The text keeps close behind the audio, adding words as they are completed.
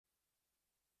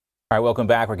All right, welcome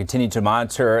back. We're continuing to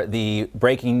monitor the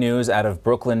breaking news out of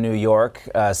Brooklyn, New York.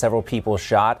 Several people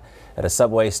shot at a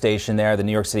subway station there. The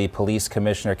New York City Police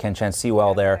Commissioner Ken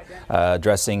Sewell there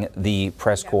addressing the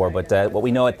press corps. But what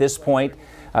we know at this point,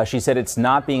 she said it's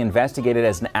not being investigated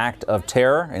as an act of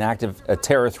terror, a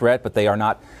terror threat, but they are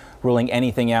not ruling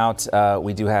anything out.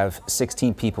 We do have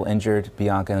 16 people injured,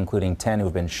 Bianca, including 10 who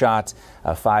have been shot,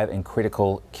 5 in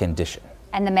critical condition.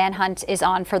 And the manhunt is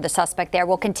on for the suspect there.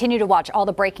 We'll continue to watch all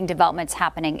the breaking developments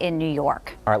happening in New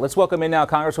York. All right, let's welcome in now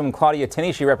Congresswoman Claudia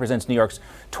Tenney. She represents New York's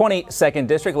 22nd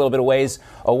District, a little bit of ways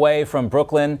away from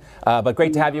Brooklyn. But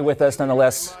great to have you with us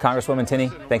nonetheless, Congresswoman Tenney.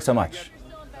 Thanks so much.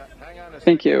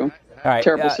 Thank you. All right,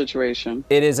 terrible situation.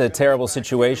 It is a terrible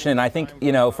situation. And I think,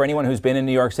 you know, for anyone who's been in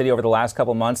New York City over the last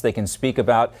couple of months, they can speak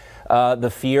about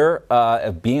the fear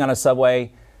of being on a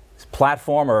subway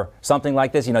platform or something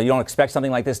like this. You know, you don't expect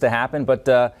something like this to happen,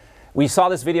 but we saw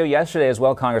this video yesterday as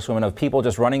well, Congresswoman, of people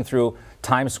just running through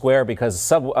Times Square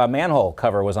because a manhole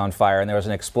cover was on fire and there was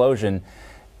an explosion.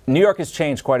 New York has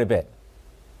changed quite a bit.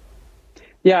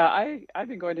 Yeah, I've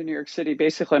been going to New York City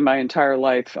basically my entire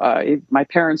life. My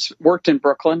parents worked in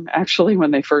Brooklyn, actually, when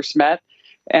they first met.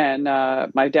 And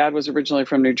my dad was originally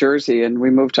from New Jersey, and we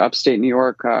moved to upstate New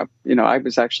York. You know, I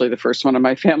was actually the first one of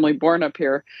my family born up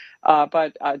here.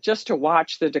 But just to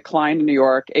watch the decline in New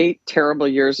York, 8 terrible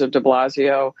years of de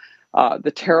Blasio,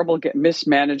 the terrible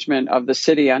mismanagement of the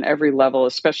city on every level,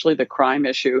 especially the crime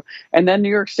issue, and then New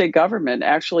York State government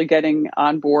actually getting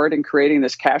on board and creating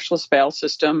this cashless bail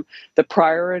system, the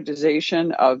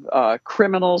prioritization of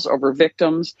criminals over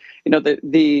victims, you know,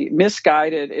 the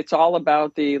misguided, it's all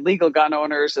about the legal gun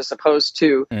owners as opposed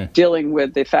to dealing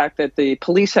with the fact that the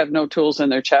police have no tools in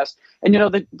their chest. And, you know,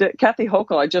 the Kathy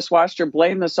Hochul, I just watched her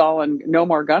blame this all on no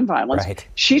more gun violence. Right.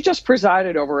 She just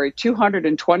presided over a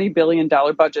 $220 billion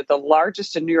budget, the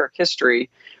largest in New York history,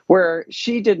 where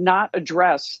she did not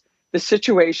address the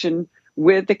situation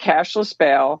with the cashless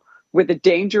bail, with the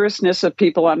dangerousness of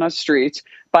people on the streets,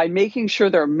 by making sure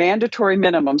there are mandatory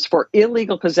minimums for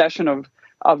illegal possession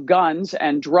of guns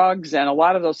and drugs and a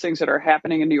lot of those things that are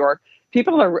happening in New York.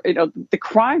 People are, you know, the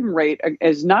crime rate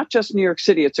is not just New York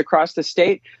City, it's across the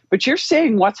state. But you're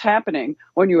seeing what's happening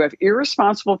when you have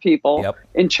irresponsible people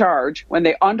in charge, when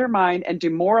they undermine and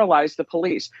demoralize the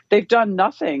police. They've done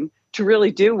nothing to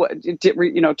really do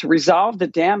to resolve the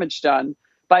damage done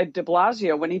by de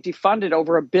Blasio when he defunded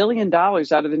over $1 billion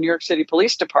out of the New York City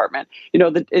Police Department. You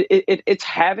know, it's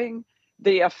having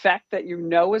the effect that you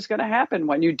know is going to happen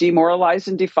when you demoralize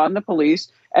and defund the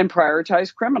police and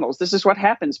prioritize criminals. This is what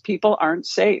happens. People aren't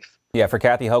safe. Yeah, for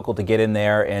Kathy Hochul to get in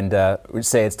there and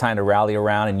say it's time to rally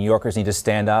around and New Yorkers need to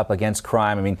stand up against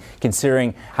crime. I mean,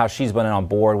 considering how she's been on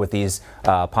board with these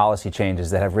policy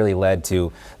changes that have really led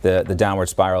to the downward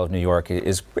spiral of New York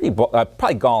is pretty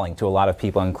probably galling to a lot of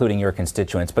people, including your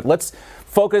constituents. But let's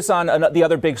focus on the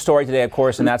other big story today, of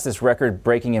course, and that's this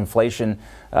record-breaking inflation.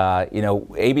 You know,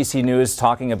 ABC News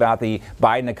talking about the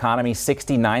Biden economy.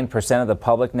 69% of the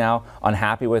public now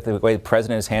unhappy with the way the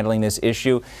president is handling this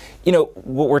issue. You know,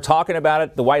 we're talking about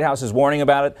it. The White House is warning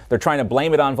about it. They're trying to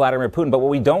blame it on Vladimir Putin. But what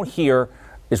we don't hear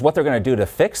is what they're going to do to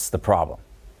fix the problem.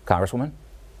 Congresswoman?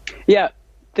 Yeah,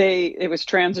 it was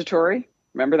transitory.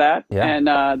 Remember that? Yeah.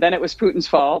 And then it was Putin's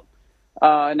fault.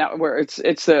 Now where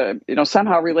it's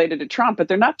somehow related to Trump, but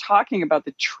they're not talking about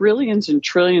the trillions and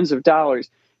trillions of dollars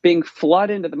being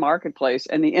flooded into the marketplace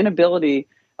and the inability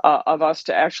of us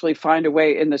to actually find a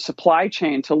way in the supply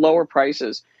chain to lower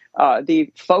prices.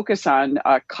 The focus on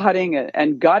cutting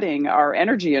and gutting our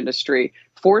energy industry,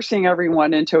 forcing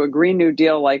everyone into a Green New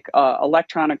Deal like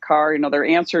electronic car. You know, their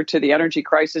answer to the energy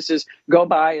crisis is go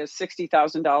buy a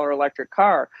 $60,000 electric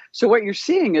car. So what you're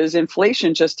seeing is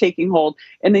inflation just taking hold,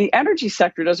 and the energy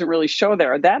sector doesn't really show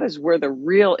there. That is where the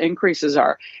real increases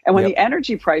are. And when the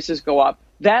energy prices go up,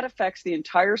 that affects the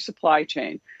entire supply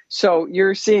chain. So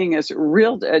you're seeing this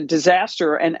real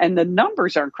disaster, and the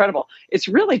numbers are incredible. It's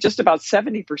really just about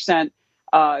 70%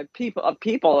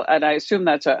 people, and I assume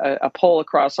that's a poll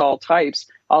across all types,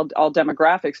 all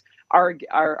demographics,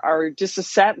 are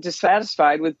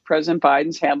dissatisfied with President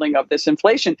Biden's handling of this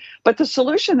inflation. But the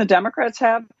solution the Democrats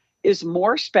have is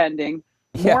more spending,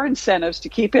 more incentives to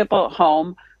keep people at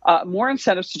home, more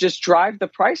incentives to just drive the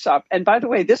price up. And by the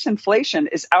way, this inflation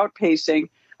is outpacing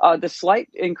the slight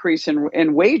increase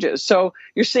in wages. So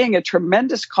you're seeing a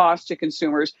tremendous cost to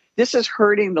consumers. This is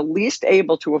hurting the least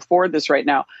able to afford this right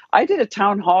now. I did a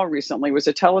town hall recently. It was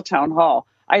a teletown hall.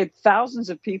 I had thousands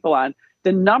of people on.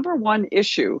 The number one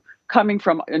issue coming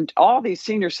from, and all these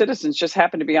senior citizens just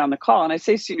happen to be on the call. And I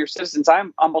say senior citizens,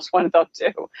 I'm almost one of them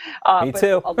too. Me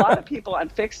too. A lot of people on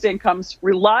fixed incomes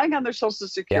relying on their Social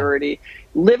Security,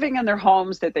 living in their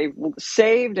homes that they've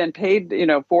saved and paid,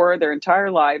 for their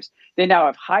entire lives. They now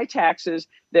have high taxes.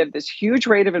 They have this huge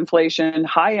rate of inflation,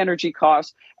 high energy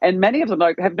costs, and many of them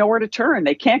have nowhere to turn.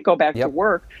 They can't go back to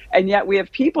work. And yet we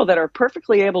have people that are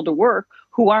perfectly able to work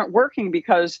who aren't working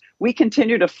because we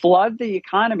continue to flood the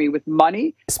economy with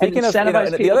money. Speaking and of,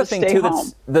 incentivize the other to thing stay too,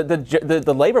 home. that's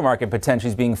the labor market potentially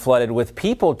is being flooded with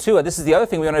people too. This is the other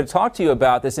thing we wanted to talk to you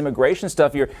about, this immigration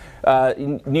stuff. Your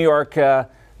New York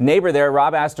neighbor there,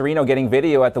 Rob Astorino, getting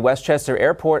video at the Westchester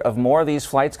airport of more of these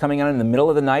flights coming in the middle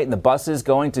of the night and the buses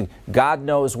going to God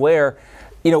knows where.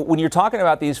 When you're talking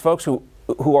about these folks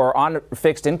who are on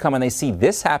fixed income and they see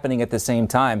this happening at the same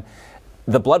time,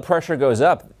 the blood pressure goes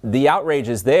up, the outrage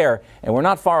is there, and we're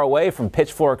not far away from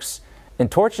pitchforks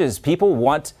and torches. People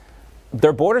want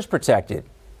their borders protected.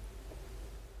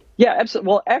 Yeah, absolutely.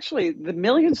 Well, actually, the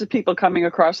millions of people coming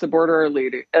across the border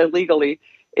illegally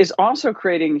is also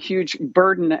creating huge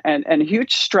burden and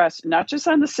huge stress, not just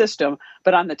on the system,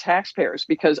 but on the taxpayers,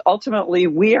 because ultimately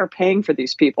we are paying for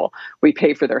these people. We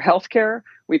pay for their health care.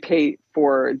 We pay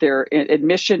for their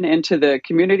admission into the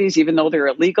communities, even though they're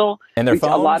illegal. And their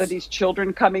phones? A lot of these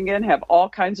children coming in have all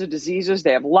kinds of diseases.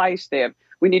 They have lice.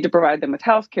 We need to provide them with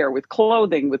health care, with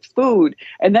clothing, with food.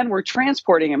 And then we're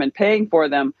transporting them and paying for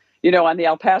them. On the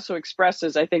El Paso Express,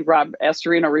 as I think Rob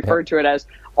Astorino referred to it as,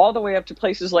 all the way up to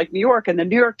places like New York. And the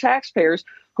New York taxpayers,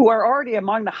 who are already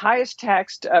among the highest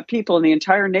taxed people in the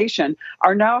entire nation,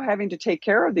 are now having to take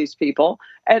care of these people.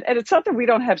 And it's not that we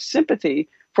don't have sympathy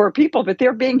for people, but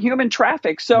they're being human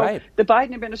trafficked. So the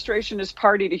Biden administration is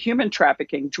party to human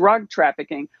trafficking, drug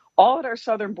trafficking, all at our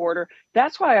southern border.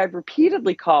 That's why I've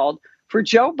repeatedly called for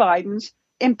Joe Biden's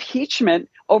impeachment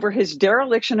over his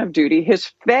dereliction of duty, his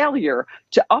failure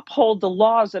to uphold the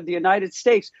laws of the United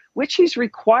States, which he's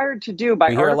required to do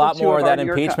by Article 2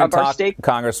 of our state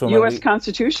Congresswoman. U.S.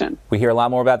 Constitution. We hear a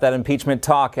lot more about that impeachment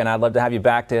talk, and I'd love to have you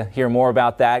back to hear more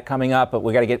about that coming up. But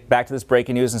we got to get back to this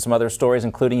breaking news and some other stories,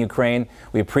 including Ukraine.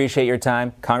 We appreciate your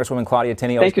time. Congresswoman Claudia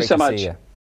Tenney, always great to see you.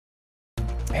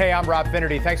 Hey, I'm Rob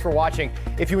Finnerty. Thanks for watching.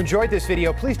 If you enjoyed this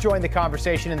video, please join the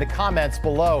conversation in the comments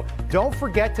below. Don't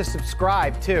forget to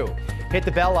subscribe, too. Hit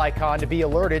the bell icon to be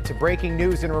alerted to breaking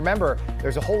news. And remember,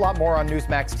 there's a whole lot more on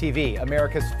Newsmax TV,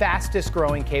 America's fastest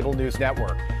growing cable news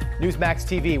network. Newsmax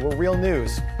TV, we're real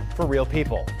news for real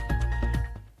people.